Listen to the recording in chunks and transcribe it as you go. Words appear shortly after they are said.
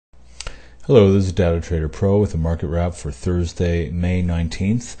Hello, this is Data Trader Pro with a market wrap for Thursday, May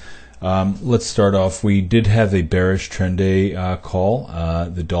 19th. Let's start off. We did have a bearish trend day call.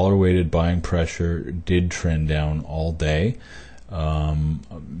 The dollar-weighted buying pressure did trend down all day.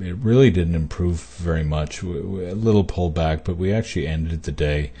 It really didn't improve very much. A little pullback, but we actually ended the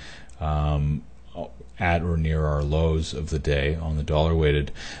day at or near our lows of the day on the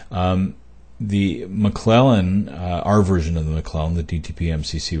dollar-weighted. The McClellan, our version of the McClellan, the DTP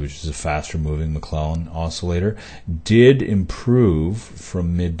MCC, which is a faster moving McClellan oscillator, did improve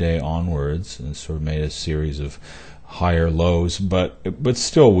from midday onwards and sort of made a series of higher lows, but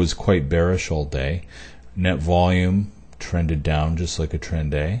still was quite bearish all day. Net volume trended down just like a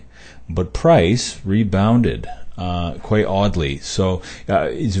trend day, but price rebounded quite oddly. So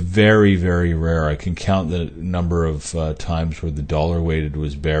it's very, very rare. I can count the number of times where the dollar weighted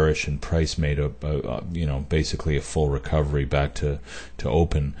was bearish and price made basically a full recovery back to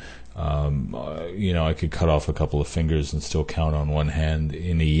open. I could cut off a couple of fingers and still count on one hand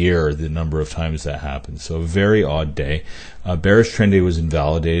in a year the number of times that happened. So a very odd day. Bearish trend day was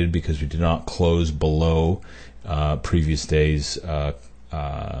invalidated because we did not close below previous day's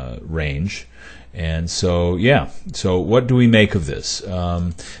range. And so, so what do we make of this?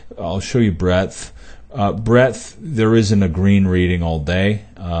 I'll show you breadth. Breadth, there isn't a green reading all day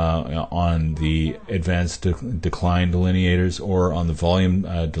on the advanced decline delineators or on the volume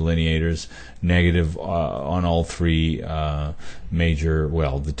delineators, negative on all three major,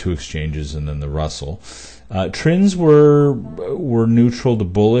 the two exchanges and then the Russell. Trends were neutral to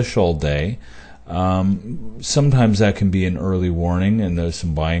bullish all day. Sometimes that can be an early warning and there's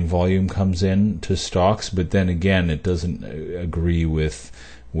some buying volume comes in to stocks, but then again it doesn't agree with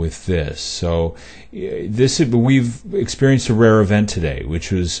this. So we've experienced a rare event today,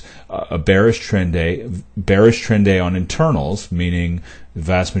 which was a bearish trend day on internals, meaning the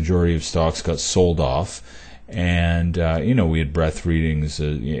vast majority of stocks got sold off. And we had breadth readings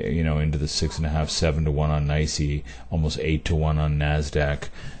into the 6.5, 7 to 1 on NYSE, almost 8 to 1 on NASDAQ,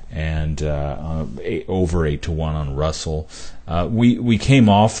 and over 8 to 1 on Russell. We came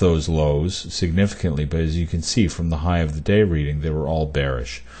off those lows significantly, but as you can see from the high of the day reading, they were all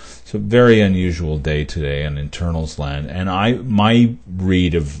bearish. So very unusual day today on internals land. And my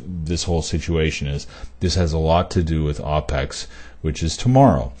read of this whole situation is this has a lot to do with Opex, which is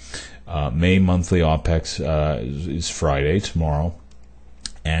tomorrow. May monthly Opex is Friday, tomorrow.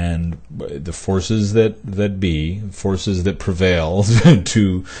 And the forces that prevail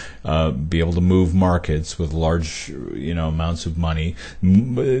to be able to move markets with large amounts of money,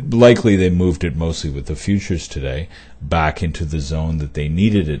 likely they moved it mostly with the futures today back into the zone that they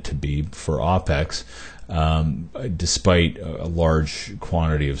needed it to be for Opex, despite a large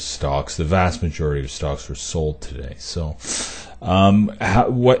quantity of stocks. The vast majority of stocks were sold today. So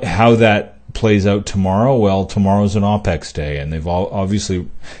how that plays out tomorrow? Well, tomorrow's an Opex day, and they've obviously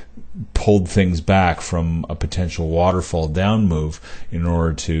pulled things back from a potential waterfall down move in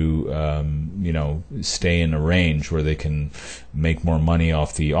order to stay in a range where they can make more money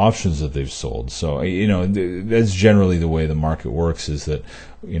off the options that they've sold. So that's generally the way the market works, is that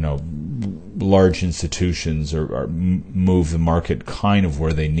large institutions move the market kind of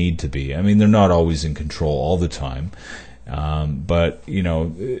where they need to be. I mean, they're not always in control all the time. But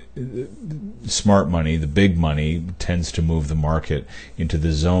smart money, the big money, tends to move the market into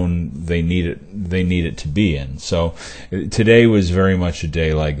the zone they need it to be in. So today was very much a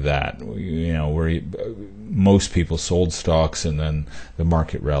day like that, where most people sold stocks and then the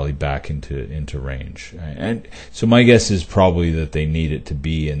market rallied back into range. And so my guess is probably that they need it to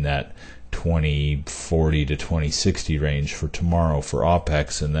be in that 2040 to 2060 range for tomorrow for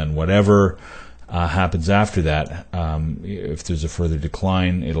Opex, and then whatever happens after that, if there's a further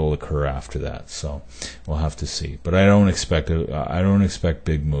decline, it'll occur after that. So we'll have to see. But I don't expect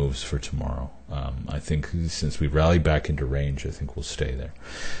big moves for tomorrow. I think since we rallied back into range, I think we'll stay there.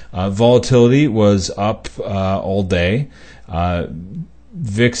 Volatility was up all day.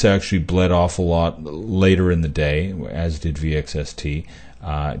 VIX actually bled off a lot later in the day, as did VXST,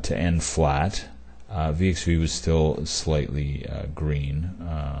 to end flat. VXV was still slightly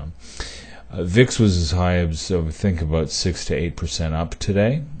green. VIX was as high as I think about 6 to 8% up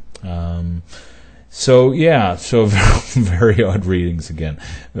today. So very odd readings again.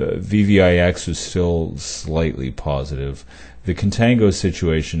 VVIX was still slightly positive. The contango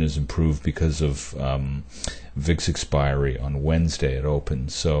situation has improved because of VIX expiry on Wednesday at open.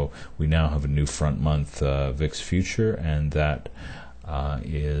 So we now have a new front month VIX future, and that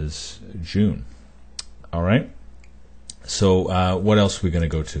is June. All right. So what else are we going to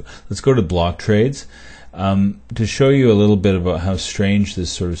go to? Let's go to block trades. To show you a little bit about how strange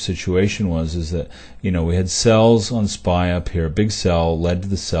this sort of situation was, is that, you know, we had sells on SPY up here. A big sell led to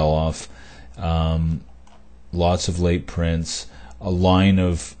the sell-off. Lots of late prints. A line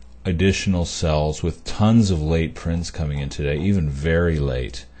of additional sells with tons of late prints coming in today, even very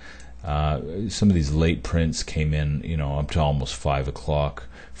late. Some of these late prints came in, you know, up to almost 5 o'clock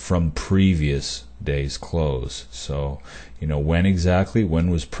from previous day's close. So, you know, when exactly? When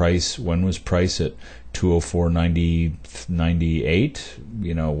was price at 204.98?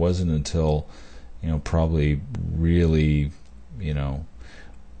 You know, it wasn't until, you know, probably really, you know,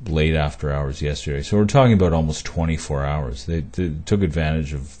 late after hours yesterday. So we're talking about almost 24 hours. They took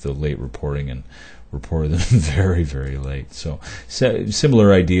advantage of the late reporting and reported them very, very late. So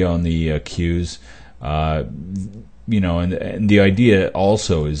similar idea on the Qs. You know, and the idea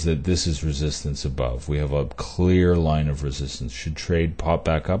also is that this is resistance above. We have a clear line of resistance. Should trade pop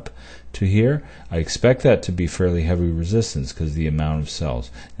back up to here, I expect that to be fairly heavy resistance because of the amount of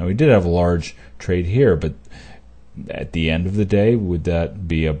sells. Now, we did have a large trade here, but at the end of the day, would that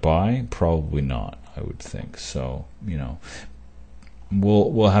be a buy? Probably not, I would think. So, you know,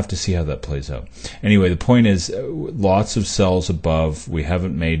 we'll have to see how that plays out. Anyway, the point is, lots of sells above. We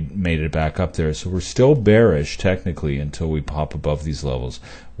haven't made it back up there, so we're still bearish technically until we pop above these levels.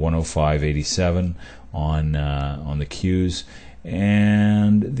 105.87 on the Qs,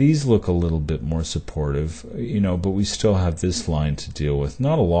 and these look a little bit more supportive, you know, but we still have this line to deal with.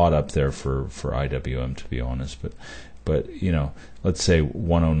 Not a lot up there for IWM, to be honest, but you know, let's say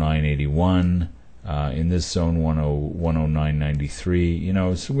 109.81. In this zone, 109.93, you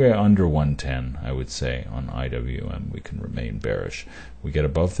know, so we're under 110, I would say, on IWM. We can remain bearish. We get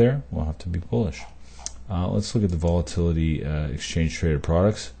above there, we'll have to be bullish. Let's look at the volatility exchange traded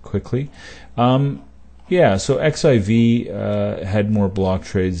products quickly. Yeah, so XIV had more block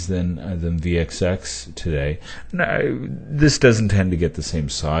trades than VXX today. Now, this doesn't tend to get the same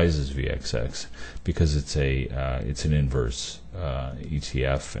size as VXX because it's an inverse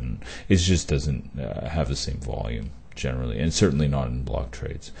ETF, and it just doesn't have the same volume generally, and certainly not in block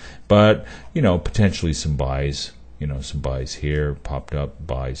trades. But, you know, potentially some buys. You know, some buys here, popped up,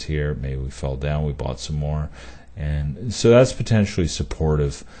 buys here. Maybe we fell down, we bought some more, and so that's potentially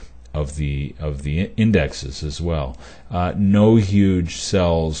supportive of the indexes as well. No huge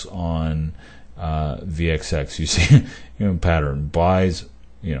sells on VXX. You see, you know, pattern buys,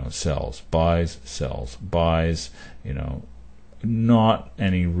 you know, sells, buys, sells, buys. You know, not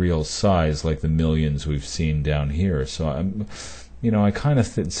any real size like the millions we've seen down here. So I'm, you know, I kind of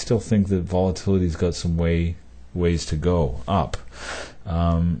still think that volatility's got some ways to go up.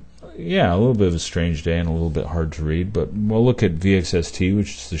 Yeah, a little bit of a strange day and a little bit hard to read, but we'll look at VXST,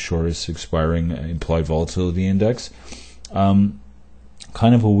 which is the shortest expiring implied volatility index. Kind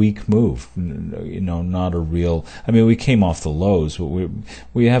of a weak move, you know, not a real. I mean, we came off the lows, but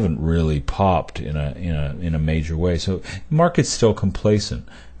we haven't really popped in a major way. So the market's still complacent.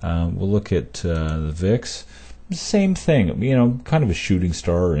 We'll look at the VIX. Same thing, you know, kind of a shooting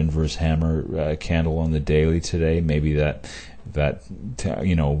star or inverse hammer candle on the daily today. Maybe that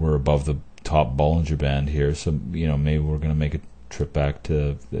you know, we're above the top Bollinger Band here, so you know, maybe we're going to make a trip back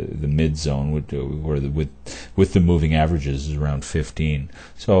to the mid zone with the moving averages is around 15.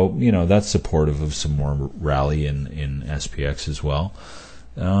 So you know, that's supportive of some more rally in SPX as well.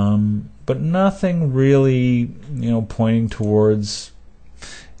 But nothing really, you know, pointing towards,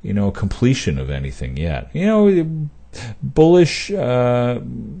 you know, completion of anything yet. You know, bullish, you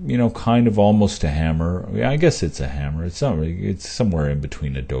know, kind of almost a hammer. I guess it's a hammer. It's not really, it's somewhere in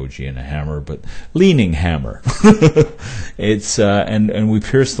between a doji and a hammer, but leaning hammer. It's and we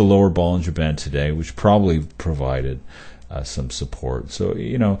pierced the lower Bollinger Band today, which probably provided some support. So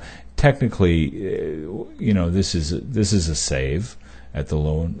you know, technically, you know, this is a save at the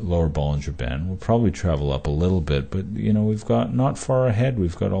lower Bollinger Band. We'll probably travel up a little bit, but you know, we've got not far ahead.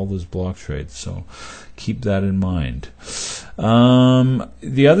 We've got all those block trades, so keep that in mind.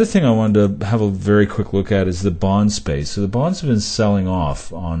 The other thing I wanted to have a very quick look at is the bond space. So the bonds have been selling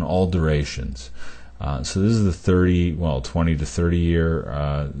off on all durations. So this is the 20 to 30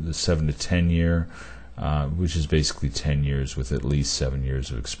 year, the 7 to 10 year, which is basically 10 years with at least 7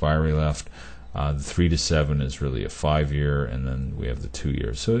 years of expiry left. The 3 to 7 is really a 5 year, and then we have the 2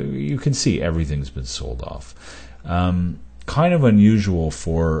 years. So you can see everything's been sold off. Kind of unusual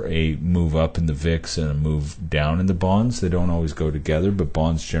for a move up in the VIX and a move down in the bonds. They don't always go together, but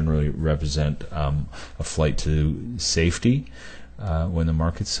bonds generally represent a flight to safety. when the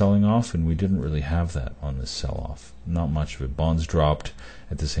market's selling off, and we didn't really have that on this sell-off. Not much of it. Bonds dropped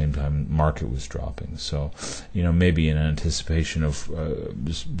at the same time market was dropping. So, maybe in anticipation of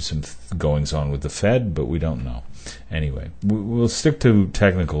just some goings on with the Fed, but we don't know. Anyway, we'll stick to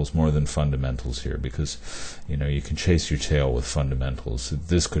technicals more than fundamentals here, because you can chase your tail with fundamentals.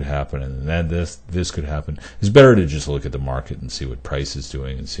 This could happen, and then this could happen. It's better to just look at the market and see what price is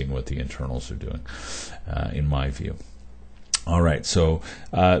doing and seeing what the internals are doing, in my view. All right, so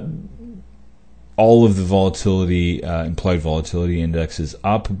all of the volatility, implied volatility index is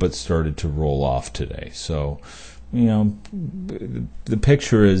up, but started to roll off today. So, the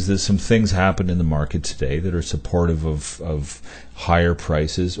picture is that some things happened in the market today that are supportive of higher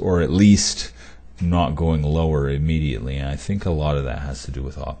prices, or at least not going lower immediately. And I think a lot of that has to do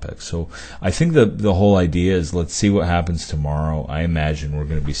with Opex. So I think the whole idea is, let's see what happens tomorrow. I imagine we're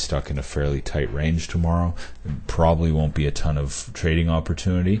going to be stuck in a fairly tight range tomorrow. There probably won't be a ton of trading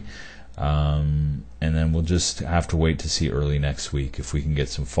opportunity. And then we'll just have to wait to see early next week if we can get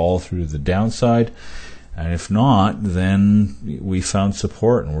some fall through to the downside. And if not, then we found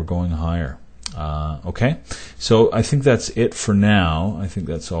support and we're going higher. Okay, so I think that's it for now. I think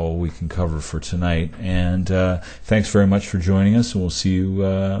that's all we can cover for tonight. And thanks very much for joining us, and we'll see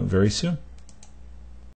you very soon.